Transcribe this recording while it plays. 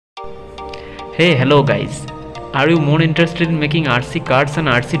Hey, hello guys. Are you more interested in making RC cards and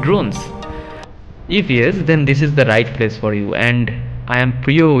RC drones? If yes, then this is the right place for you, and I am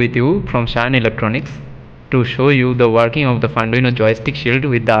Priyo with you from Shine Electronics to show you the working of the Funduino Joystick shield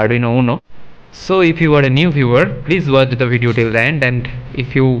with the Arduino UNO. So if you are a new viewer, please watch the video till the end, and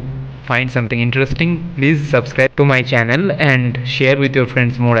if you find something interesting, please subscribe to my channel and share with your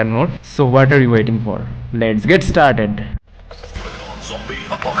friends more and more. So what are you waiting for? Let's get started. Zombie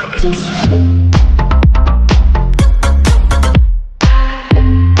apocalypse.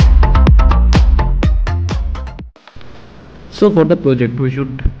 So for the project we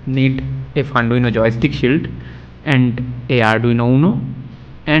should need a Funduino joystick shield and a Arduino UNO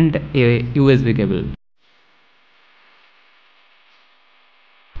and a USB cable.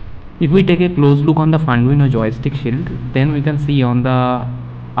 If we take a close look on the Funduino joystick shield, then we can see on the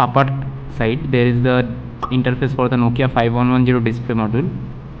upper side there is the interface for the Nokia 5110 display module.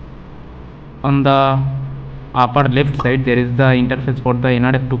 On the upper left side there is the interface for the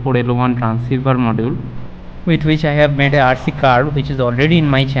NRF24L1 transceiver module, with which I have made a RC card which is already in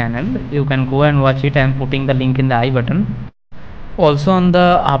my channel. You can go and watch it. I am putting the link in the I button. Also on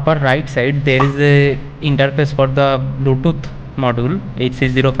the upper right side there is a interface for the Bluetooth module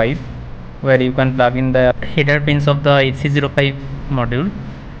HC05, where you can plug in the header pins of the HC05 module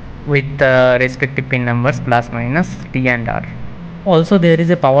with the respective pin numbers +- T and R. Also there is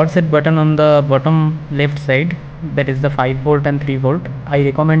a power set button on the bottom left side, that is the 5 volt and 3 volt. I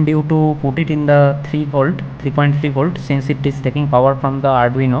recommend you to put it in the 3.3 volt, since it is taking power from the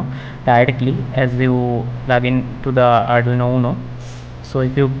Arduino directly as you plug into the Arduino UNO. So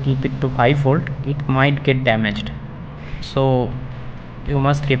if you keep it to 5 volt, it might get damaged, so you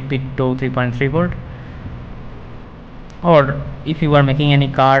must keep it to 3.3 volt. Or if you are making any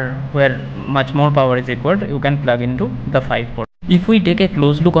car where much more power is required, you can plug into the 5 volt. If we take a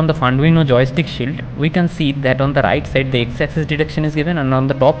close look on the Funduino joystick shield, we can see that on the right side the x-axis detection is given, and on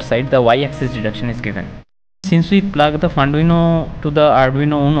the top side the y-axis detection is given. Since we plug the Funduino to the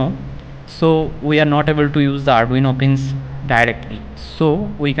Arduino UNO, so we are not able to use the Arduino pins directly. So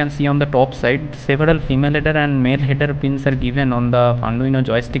we can see on the top side several female header and male header pins are given on the Funduino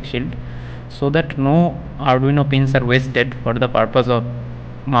joystick shield, so that no Arduino pins are wasted for the purpose of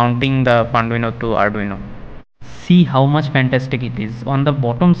mounting the Funduino to Arduino. See how much fantastic it is. On the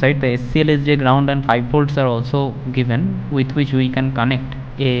bottom side the SCLSJ ground and 5 volts are also given, with which we can connect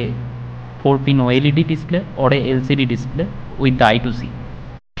a 4-pin OLED display or a LCD display with the I2C.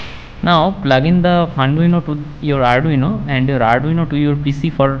 Now plug in the Funduino to your Arduino and your Arduino to your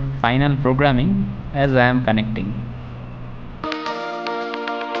PC for final programming, as I am connecting.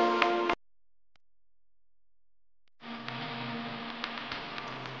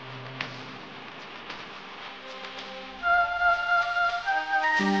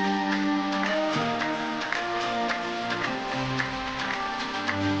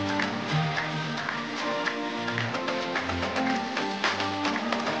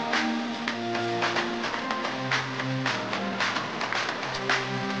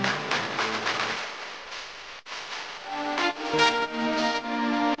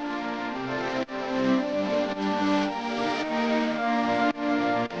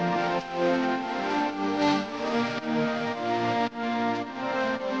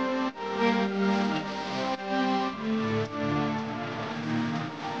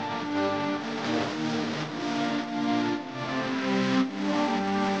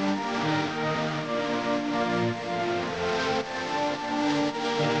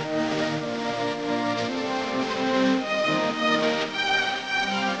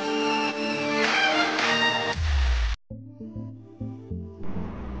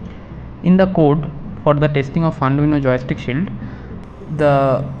 In the code for the testing of Funduino joystick shield,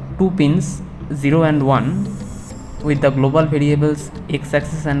 the two pins 0 and 1 with the global variables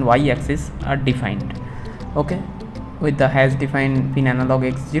x-axis and y-axis are defined, okay, with the has defined pin analog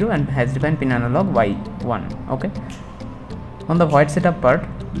x0 and has defined pin analog y1, okay. On the void setup part,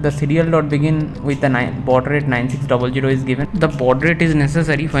 the serial dot begin with the baud rate 9600 is given. The baud rate is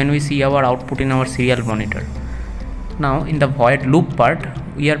necessary when we see our output in our serial monitor. Now in the void loop part,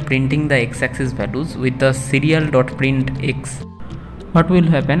 we are printing the x-axis values with the serial.print_x. What will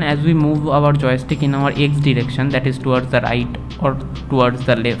happen as we move our joystick in our x direction, that is towards the right or towards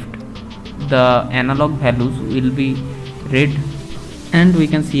the left, the analog values will be read and we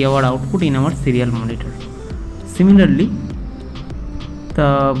can see our output in our serial monitor. Similarly,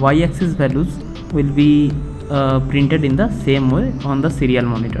 the y-axis values will be printed in the same way on the serial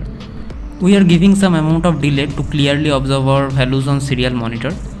monitor. We are giving some amount of delay to clearly observe our values on serial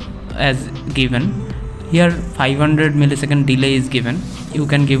monitor as given. Here 500 millisecond delay is given you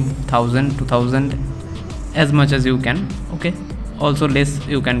can give 1000, 2000, as much as you can. Okay, also less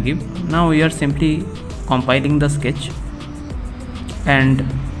you can give. Now we are simply compiling the sketch, and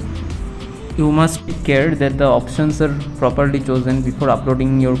you must take care that the options are properly chosen before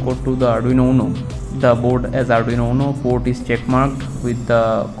uploading your code to the Arduino UNO. The board as Arduino UNO, port is check marked with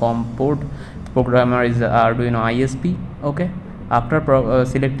the COM port, programmer is Arduino ISP. Okay, after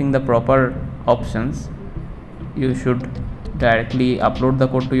selecting the proper options, you should directly upload the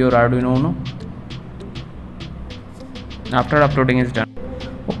code to your Arduino UNO. After uploading is done,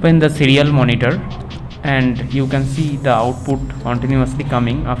 open the serial monitor, and you can see the output continuously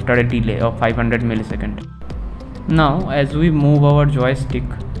coming after a delay of 500 milliseconds. Now as we move our joystick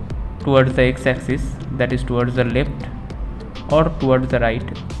towards the x-axis, that is towards the left or towards the right,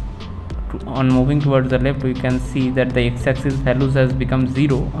 on moving towards the left, we can see that the x-axis values has become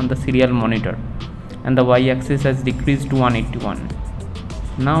 0 on the serial monitor, and the y-axis has decreased to 181.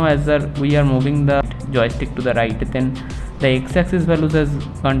 Now as we are moving the joystick to the right, then the x-axis values has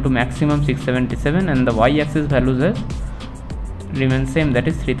gone to maximum 677, and the y-axis values has remain same, that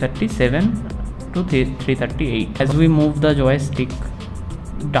is 337 to 338. As we move the joystick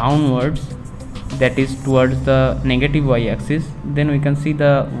downwards, that is towards the negative y-axis, then we can see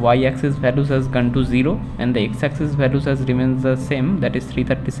the y-axis values has gone to 0, and the x-axis values has remains the same, that is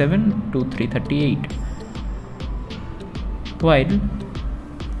 337 to 338. While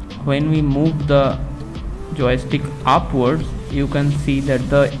when we move the joystick upwards, you can see that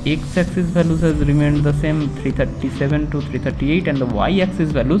the x-axis values has remained the same, 337 to 338, and the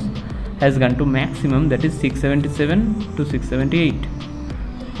y-axis values has gone to maximum, that is 677 to 678.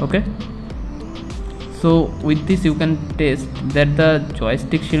 Okay, so with this you can test that the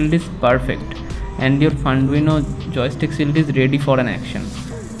joystick shield is perfect and your Funduino joystick shield is ready for an action.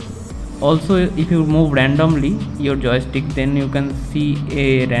 Also, if you move randomly your joystick, then you can see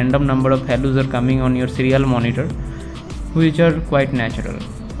a random number of values are coming on your serial monitor, which are quite natural.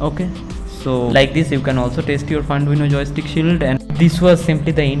 Okay, so like this you can also test your Funduino joystick shield. And this was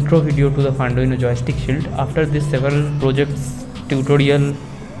simply the intro video to the Funduino joystick shield. After this, several projects tutorial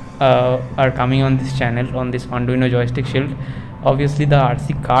are coming on this channel on this Funduino joystick shield. Obviously the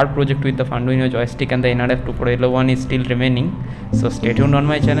RC car project with the Funduino joystick and the NRF 2.11 is still remaining, so stay tuned on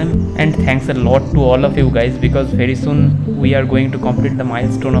my channel. And thanks a lot to all of you guys, because very soon we are going to complete the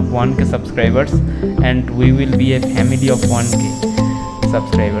milestone of 1k subscribers, and we will be a family of 1k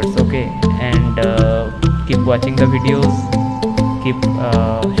subscribers. Okay, and keep watching the videos,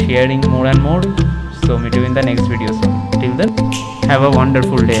 keep sharing more and more. So meet you in the next video soon. Till then, have a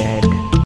wonderful day ahead.